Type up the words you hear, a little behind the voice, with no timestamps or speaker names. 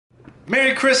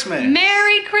Merry Christmas!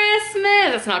 Merry Christmas!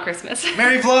 That's not Christmas.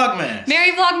 Merry Vlogmas!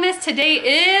 Merry Vlogmas. Today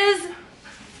is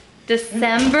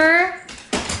December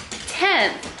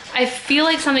 10th. I feel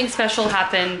like something special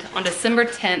happened on December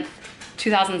 10th,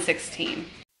 2016.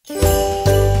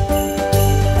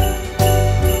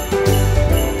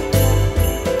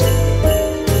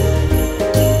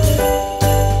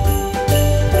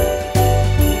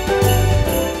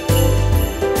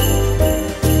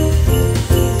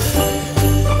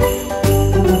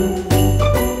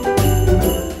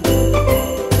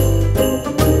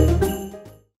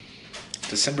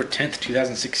 December 10th,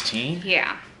 2016?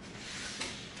 Yeah.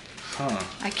 Huh.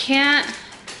 I can't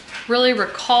really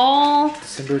recall.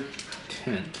 December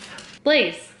 10th.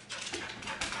 Blaze,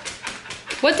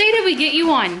 what day did we get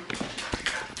you on?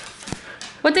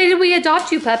 What day did we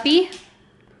adopt you, puppy?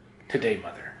 Today,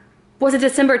 Mother. Was it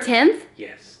December 10th?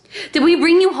 Yes. Did we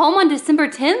bring you home on December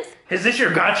 10th? Is this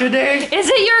your gotcha day? Is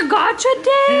it your gotcha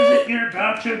day? Is it your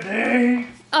gotcha day?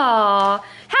 Aw,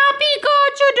 happy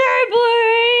gotcha day,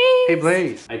 Blaze! Hey,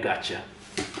 Blaze. I gotcha.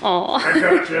 Aw. I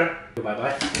gotcha. Go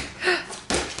bye-bye.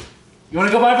 You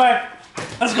wanna go bye-bye?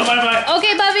 Let's go bye-bye.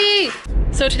 Okay,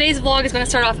 Bubby. So today's vlog is gonna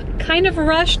start off kind of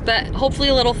rushed, but hopefully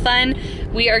a little fun.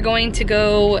 We are going to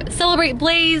go celebrate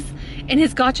Blaze and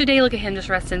his gotcha day. Look at him just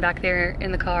resting back there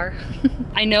in the car.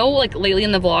 I know like lately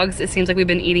in the vlogs, it seems like we've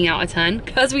been eating out a ton,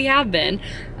 because we have been.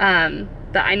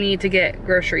 But I need to get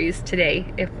groceries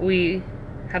today if we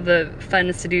have the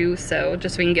funds to do so,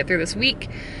 just so we can get through this week.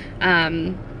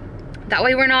 That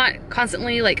way we're not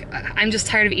constantly like, I'm just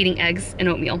tired of eating eggs and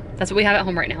oatmeal. That's what we have at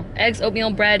home right now. Eggs,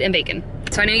 oatmeal, bread, and bacon.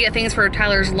 So I need to get things for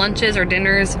Tyler's lunches or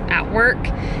dinners at work.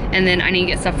 And then I need to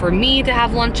get stuff for me to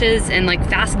have lunches and like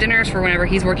fast dinners for whenever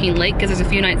he's working late, because there's a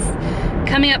few nights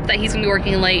coming up that he's gonna be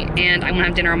working late and I'm gonna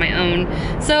have dinner on my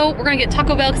own. So we're gonna get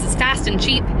Taco Bell because it's fast and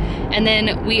cheap. And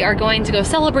then we are going to go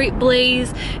celebrate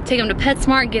Blaze, take him to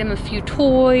PetSmart, get him a few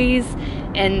toys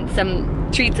and some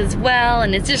treats as well.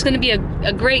 And it's just gonna be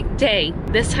a great day.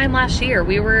 This time last year,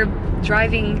 we were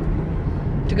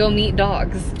driving to go meet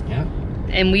dogs. Yeah.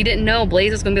 And we didn't know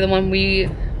Blaze was gonna be the one we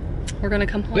were gonna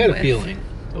come home with. We had a feeling.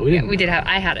 But we didn't. Yeah, we did have,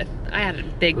 I had a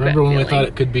big Remember when feeling. we thought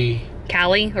it could be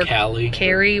Callie or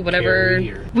Carrie, whatever.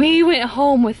 Carrie or... We went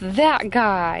home with that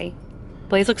guy.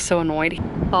 Blaze looks so annoyed.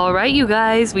 All right, you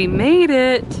guys, we made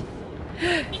it.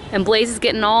 And Blaze is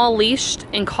getting all leashed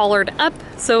and collared up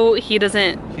so he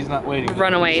doesn't He's not waiting.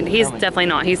 run away. He's definitely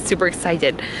not. He's super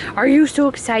excited. Are you so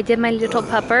excited, my little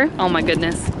pupper? Oh my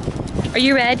goodness. Are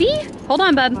you ready? Hold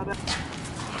on, bub.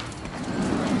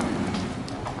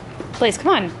 Blaze,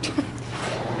 come on.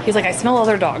 He's like, I smell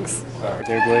other dogs. Sorry,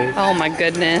 there, Blaze. Oh my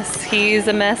goodness, he's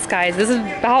a mess, guys. This is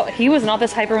about, he was not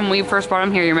this hyper when we first brought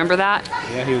him here, you remember that?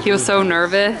 Yeah, he was so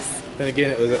nervous. Then again,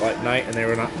 it was at like night and there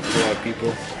were not a lot of people.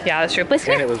 Yeah, that's true. Blaze,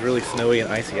 come And here. it was really snowy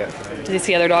and icy outside. Does he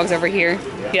see other dogs over here?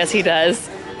 Yeah. Yes, he does.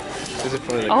 This is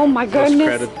probably like Oh my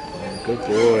goodness. Good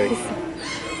boy.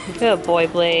 Good boy,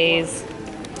 Blaze.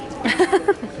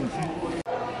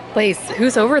 Blaze,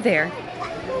 who's over there?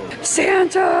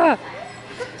 Santa!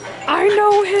 I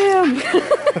know him!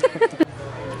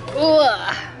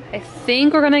 Ugh. I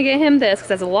think we're gonna get him this because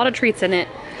there's a lot of treats in it.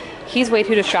 He's way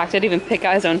too distracted to even pick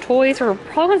out his own toys, so we're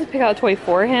probably gonna pick out a toy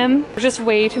for him. There's just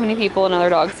way too many people and other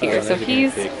dogs here, so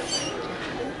he's...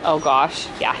 Oh gosh,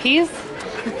 yeah, he's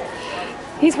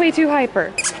way too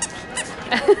hyper.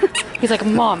 He's like,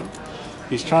 Mom.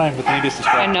 He's trying, but then he gets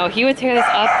distracted. I know, he would tear this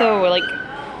up though, with like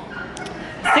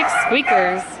 6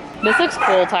 squeakers. This looks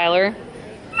cool, Tyler.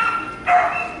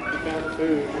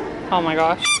 Oh my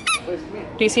gosh.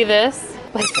 Do you see this?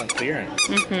 That's on clearance.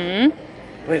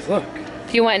 Mm-hmm. Blaze, look.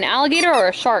 Do you want an alligator or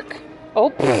a shark? Oh,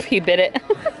 he bit it.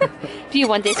 Do you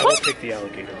want this I one? would pick the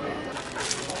alligator.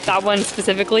 That one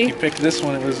specifically? You picked this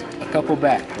one, it was a couple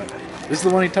back. But this is the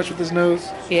one he touched with his nose.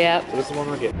 Yep. So this is the one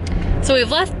we'll get. So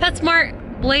we've left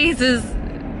PetSmart. Blaze is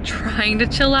trying to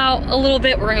chill out a little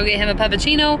bit. We're gonna go get him a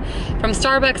puppuccino from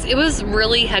Starbucks. It was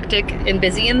really hectic and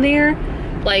busy in there.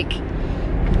 Like,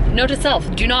 note to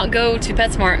self, do not go to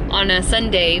PetSmart on a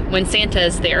Sunday when Santa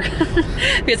is there.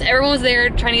 Because everyone was there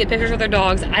trying to get pictures with their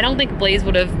dogs. I don't think Blaze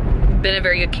would have been a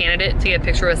very good candidate to get a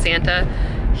picture with Santa.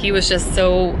 He was just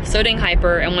so dang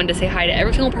hyper and wanted to say hi to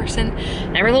every single person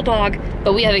and every little dog.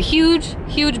 But we have a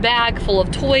huge bag full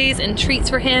of toys and treats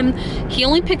for him. He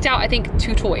only picked out, I think,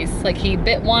 2 toys. Like, he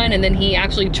bit one and then he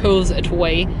actually chose a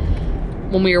toy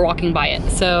when we were walking by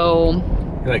it. So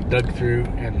He like dug through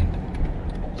and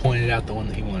pointed out the one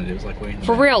that he wanted. It was like waiting.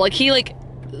 for real, like he like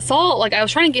saw, like, I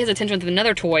was trying to get his attention with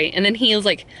another toy, and then he was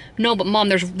like, no, but Mom,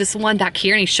 there's this one back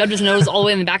here, and he shoved his nose all the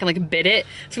way in the back and like bit it.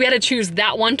 So we had to choose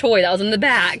that one toy that was in the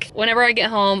back. Whenever I get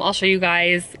home, I'll show you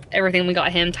guys everything we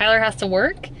got him. Tyler has to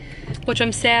work, which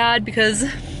I'm sad because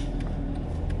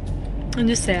I'm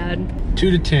just sad.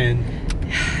 2 to 10.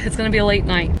 It's gonna be a late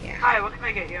night. Hi, what can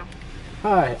I get you?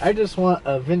 Hi, I just want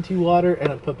a venti water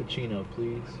and a puppuccino,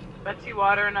 please. Venti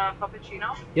water and a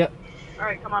puppuccino? Yep. All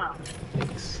right, come on up.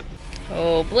 Thanks.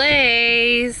 Oh,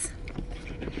 Blaze.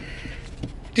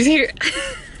 Did you hear?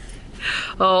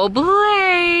 Oh,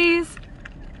 Blaze.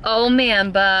 Oh,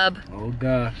 man, bub. Oh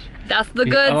gosh. That's the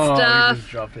good stuff. Just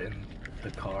dropped it in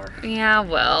the car. Yeah,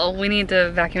 well, we need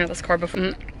to vacuum out this car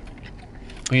before.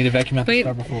 We need to vacuum out this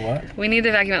car before what? We need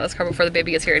to vacuum out this car before the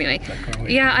baby gets here anyway.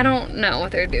 Yeah, I don't know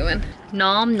what they're doing.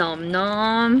 Nom, nom,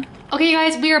 nom. Okay,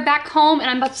 guys, we are back home and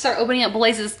I'm about to start opening up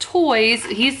Blaze's toys.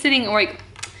 He's sitting like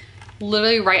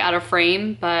literally right out of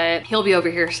frame, but he'll be over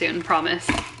here soon, promise.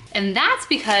 And that's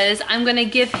because I'm gonna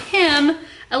give him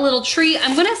a little treat.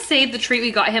 I'm gonna save the treat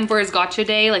we got him for his gotcha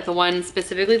day, like the one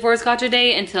specifically for his gotcha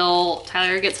day, until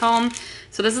Tyler gets home.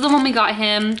 So this is the one we got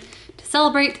him to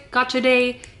celebrate gotcha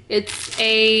day. It's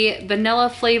a vanilla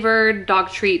flavored dog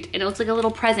treat and it looks like a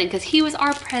little present because he was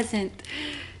our present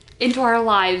into our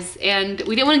lives. And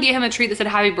we didn't want to get him a treat that said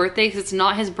happy birthday because it's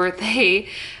not his birthday,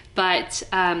 but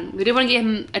we did want to get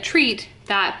him a treat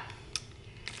that,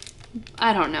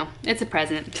 I don't know, it's a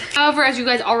present. However, as you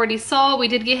guys already saw, we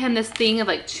did get him this thing of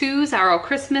like chews that are all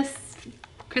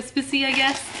Christmassy, I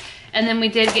guess. And then we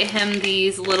did get him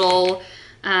these little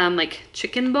like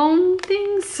chicken bone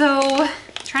things. So I'm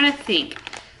trying to think.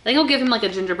 I think I'll give him like a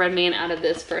gingerbread man out of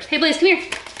this first. Hey Blaze, come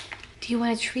here. Do you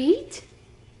want a treat?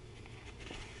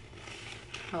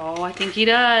 Oh, I think he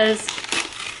does.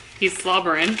 He's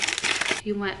slobbering. Do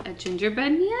you want a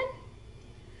gingerbread man?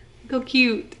 Look how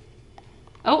cute.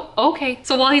 Oh, okay.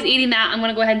 So while he's eating that, I'm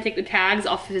gonna go ahead and take the tags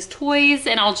off of his toys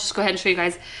and I'll just go ahead and show you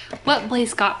guys what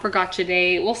Blaze got for gotcha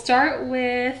day. We'll start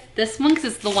with this one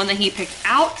because it's the one that he picked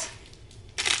out.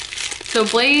 So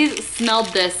Blaze smelled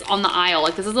this on the aisle.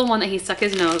 Like this is the one that he stuck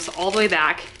his nose all the way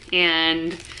back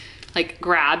and like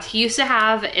grabbed. He used to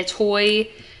have a toy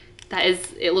that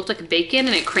it looked like bacon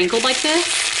and it crinkled like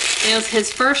this. And it was his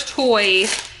first toy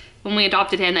when we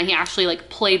adopted him that he actually like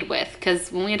played with, because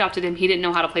when we adopted him, he didn't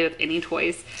know how to play with any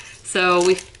toys. So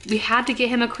we had to get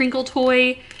him a crinkle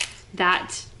toy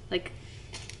that like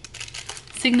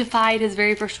signified his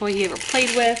very first toy he ever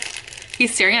played with.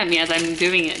 He's staring at me as I'm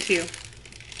doing it too.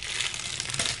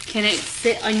 Can it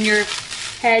sit on your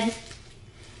head?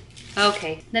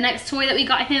 Okay. The next toy that we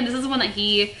got him, this is the one that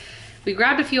we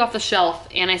grabbed a few off the shelf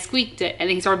and I squeaked it and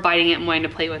then he started biting it and wanting to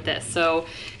play with this. So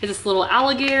it's this little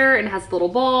alligator and it has a little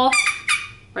ball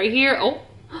right here. Oh,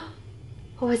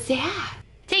 what was that?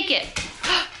 Take it.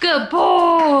 Good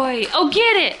boy. Oh,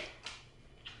 get it.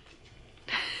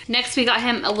 Next, we got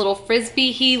him a little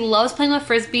Frisbee. He loves playing with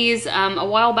Frisbees. A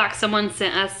while back, someone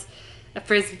sent us a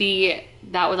Frisbee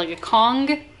that was like a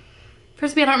Kong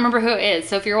Frisbee. I don't remember who it is.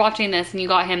 So if you're watching this and you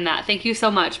got him that, thank you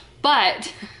so much.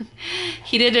 But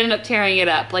he did end up tearing it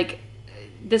up. Like,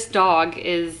 this dog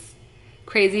is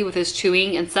crazy with his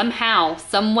chewing, and somehow,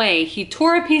 some way, he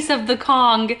tore a piece of the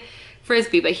Kong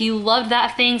Frisbee, but he loved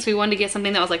that thing, so we wanted to get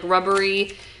something that was like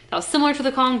rubbery, that was similar to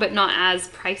the Kong, but not as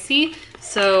pricey.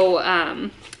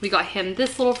 So we got him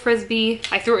this little Frisbee.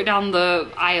 I threw it down the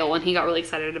aisle and he got really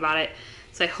excited about it.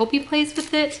 So I hope he plays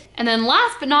with it. And then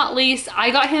last but not least,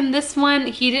 I got him this one.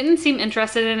 He didn't seem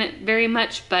interested in it very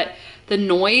much, but the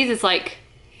noise is like,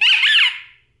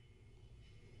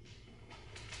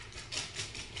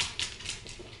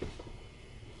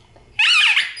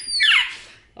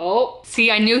 oh, see,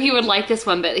 I knew he would like this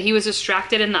one, but he was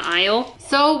distracted in the aisle.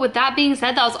 So with that being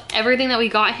said, that was everything that we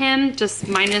got him, just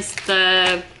minus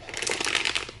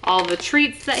all the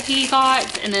treats that he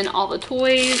got and then all the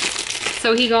toys.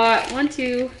 So he got 1,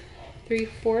 2, 3,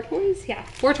 4 toys? Yeah,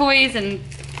 4 toys and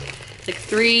like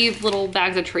 3 little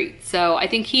bags of treats. So I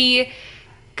think he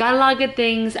got a lot of good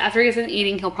things. After he gets done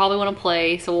eating, he'll probably want to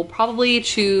play. So we'll probably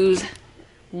choose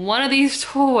one of these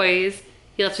toys.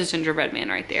 He left his gingerbread man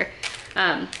right there.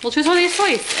 We'll choose one of these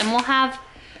toys and we'll have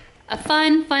a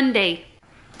fun day.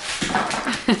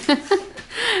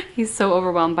 He's so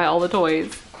overwhelmed by all the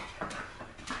toys.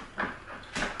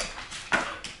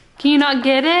 Can you not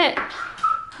get it?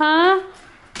 Huh?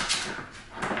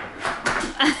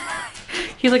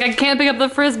 He's like, I can't pick up the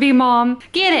Frisbee, Mom.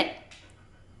 Get it.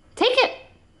 Take it.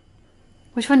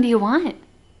 Which one do you want?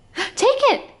 Take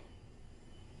it.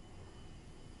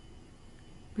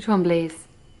 Which one, Blaze?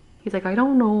 He's like, I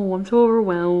don't know, I'm so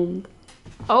overwhelmed.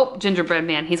 Oh, gingerbread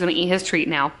man, he's gonna eat his treat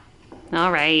now.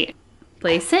 All right.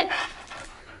 Blaze, sit.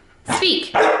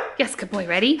 Speak. Yes, good boy.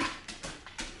 Ready?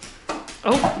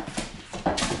 Oh.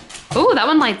 Oh, that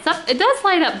one lights up. It does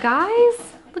light up, guys.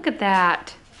 Look at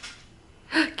that.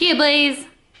 Get it, Blaze.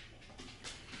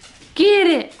 Get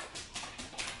it.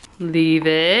 Leave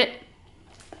it.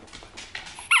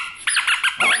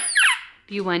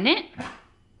 Do you want it?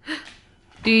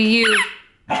 Do you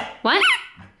want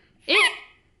it?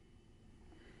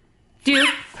 Do you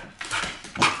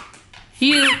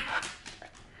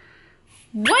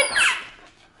what?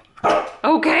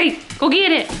 Okay, go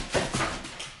get it.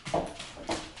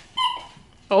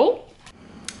 Oh,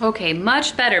 okay,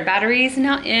 much better. Battery's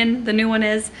not in, the new one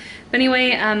is. But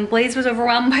anyway, Blaze was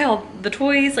overwhelmed by all the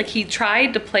toys. Like, he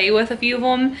tried to play with a few of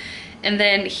them, and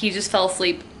then he just fell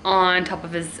asleep on top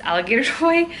of his alligator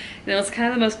toy. And it was kind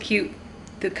of the most cute,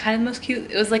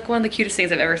 it was like one of the cutest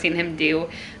things I've ever seen him do.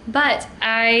 But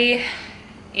I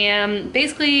am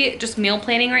basically just meal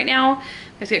planning right now.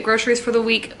 I have to get groceries for the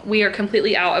week. We are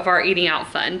completely out of our eating out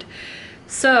fund.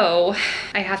 So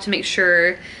I have to make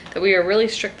sure that we are really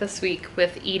strict this week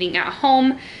with eating at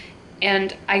home.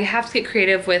 And I have to get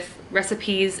creative with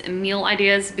recipes and meal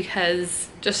ideas because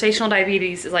gestational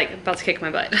diabetes is like about to kick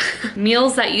my butt.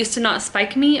 Meals that used to not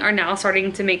spike me are now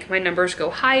starting to make my numbers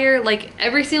go higher. Like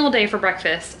every single day for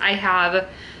breakfast, I have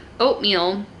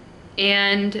oatmeal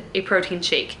and a protein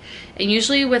shake. And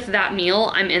usually with that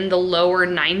meal, I'm in the lower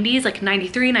 90s, like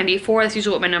 93, 94, that's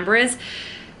usually what my number is.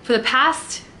 For the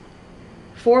past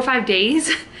 4 or 5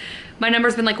 days, my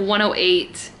number's been like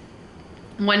 108,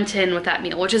 110 with that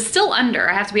meal, which is still under.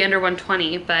 I have to be under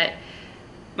 120, but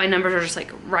my numbers are just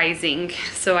like rising.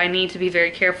 So I need to be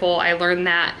very careful. I learned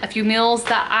that a few meals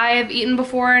that I've eaten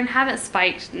before and haven't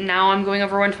spiked, now I'm going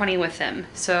over 120 with them.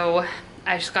 So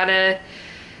I just gotta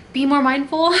be more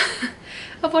mindful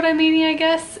of what I'm eating, I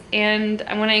guess. And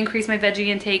I wanna increase my veggie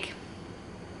intake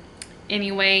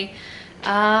anyway.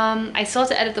 I still have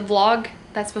to edit the vlog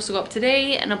that's supposed to go up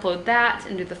today and upload that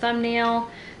and do the thumbnail.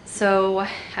 So I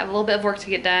have a little bit of work to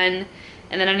get done,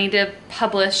 and then I need to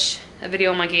publish a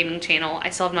video on my gaming channel. I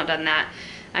still have not done that.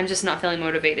 I'm just not feeling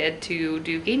motivated to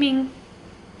do gaming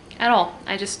at all.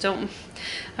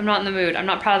 I'm not in the mood. I'm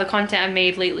not proud of the content I've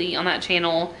made lately on that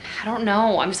channel. I don't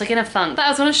know, I'm just like in a funk. But I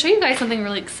was gonna show you guys something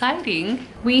really exciting.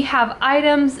 We have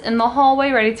items in the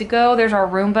hallway ready to go. There's our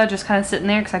Roomba just kind of sitting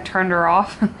there because I turned her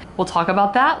off. We'll talk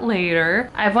about that later.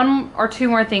 I have 1 or 2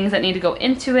 more things that need to go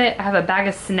into it. I have a bag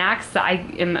of snacks that I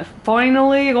am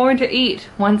finally going to eat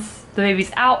once the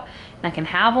baby's out and I can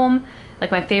have them.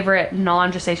 Like my favorite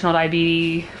non-gestational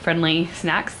diabetes friendly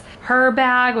snacks. Her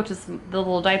bag, which is the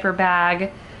little diaper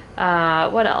bag.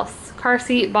 What else? Car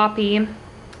seat, boppy.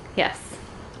 Yes.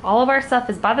 All of our stuff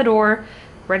is by the door,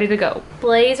 ready to go.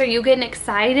 Blaze, are you getting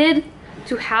excited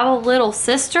to have a little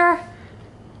sister?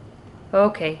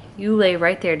 Okay, you lay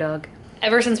right there, dog.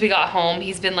 Ever since we got home,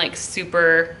 he's been like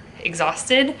super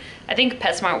exhausted. I think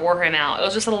PetSmart wore him out. It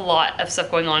was just a lot of stuff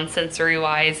going on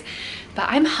sensory-wise. But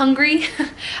I'm hungry.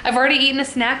 I've already eaten a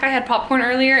snack. I had popcorn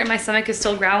earlier and my stomach is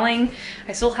still growling.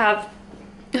 I still have,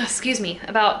 excuse me,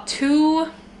 about two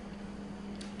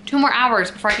more hours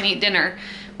before I can eat dinner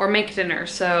or make dinner.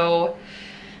 So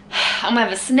I'm gonna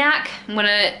have a snack. I'm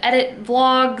gonna edit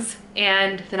vlogs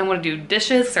and then I'm gonna do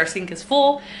dishes because our sink is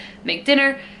full, make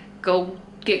dinner, go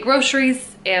get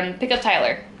groceries and pick up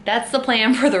Tyler. That's the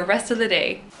plan for the rest of the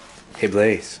day. Hey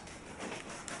Blaze.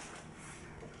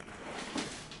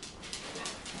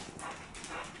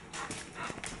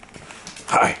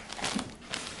 Hi.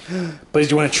 Blaze,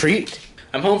 do you want a treat?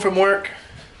 I'm home from work.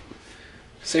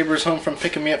 Saber's home from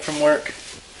picking me up from work.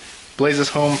 Blaze is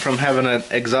home from having an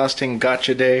exhausting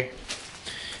gotcha day.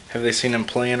 Have they seen him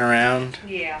playing around?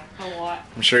 Yeah, a lot.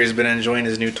 I'm sure he's been enjoying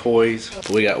his new toys. But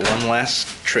we got one last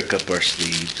trick up our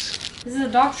sleeves. This is a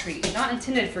dog treat, not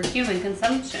intended for human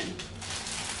consumption.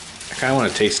 I kind of want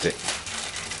to taste it.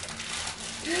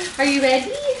 Are you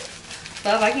ready?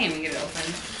 Love, I can't even get it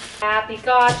open. Happy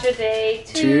Gotcha Day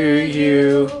to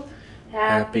you.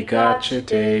 Happy Gotcha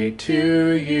Day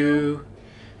to you.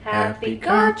 Happy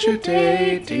Gotcha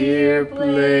Day, dear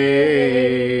Blaze.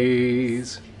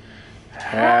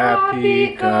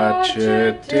 Happy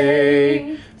Gotcha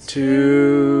Day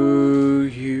to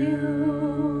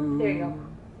you. There you go.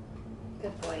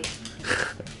 Good boy.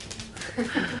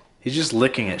 He's just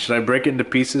licking it. Should I break it into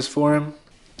pieces for him?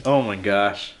 Oh my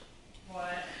gosh.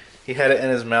 What? He had it in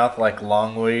his mouth like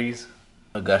long ways.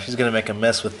 Oh gosh, he's gonna make a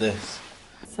mess with this.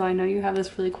 So I know you have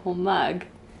this really cool mug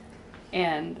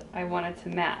and I wanted to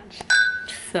match.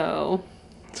 So.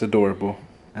 It's adorable.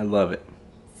 I love it.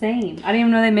 Same. I didn't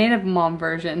even know they made a mom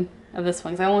version of this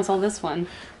one because I only saw this one.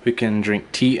 We can drink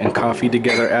tea and coffee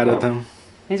together out of them.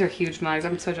 These are huge mugs.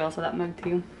 I'm so jealous of that mug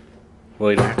too.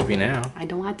 Well, you don't have to be now. I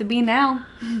don't have to be now.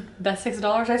 Best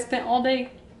 $6 I spent all day.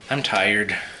 I'm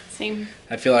tired. Same.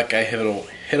 I feel like I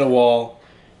hit a wall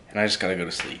and I just gotta go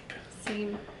to sleep.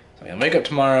 Same. So I'm gonna wake up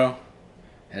tomorrow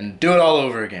and do it all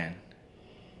over again.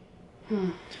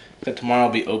 But tomorrow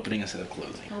I'll be opening instead of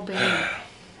closing. Oh, babe.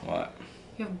 What?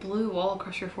 You have blue all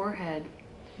across your forehead.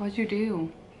 What'd you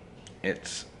do?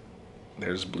 There's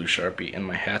a blue Sharpie in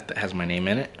my hat that has my name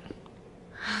in it.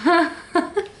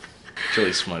 It's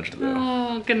really smudged though.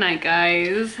 Oh, good night,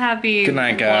 guys. Happy Good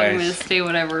night, guys. Vlogmas Day,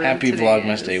 whatever. Happy today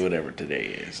Vlogmas is. Day, whatever today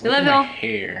is. We Look love at my y'all.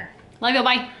 hair. Love you,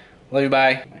 bye. Love you,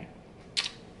 bye.